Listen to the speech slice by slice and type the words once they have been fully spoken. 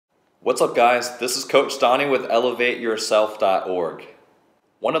What's up guys, this is Coach Donny with ElevateYourself.org.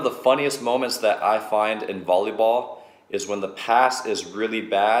 One of the funniest moments that I find in volleyball is when the pass is really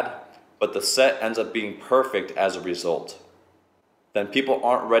bad, but the set ends up being perfect as a result. Then people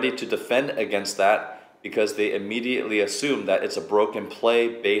aren't ready to defend against that because they immediately assume that it's a broken play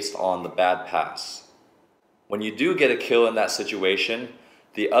based on the bad pass. When you do get a kill in that situation,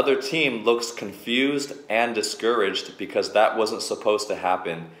 the other team looks confused and discouraged because that wasn't supposed to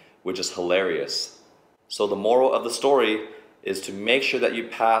happen, which is hilarious. So the moral of the story is to make sure that you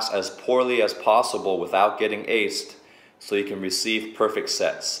pass as poorly as possible without getting aced so you can receive perfect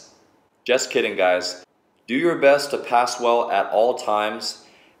sets. Just kidding guys. Do your best to pass well at all times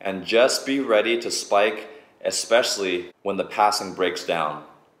and just be ready to spike, especially when the passing breaks down.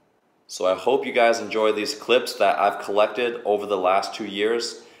 So I hope you guys enjoy these clips that I've collected over the last 2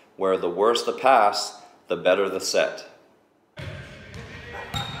 years where the worse the pass, the better the set.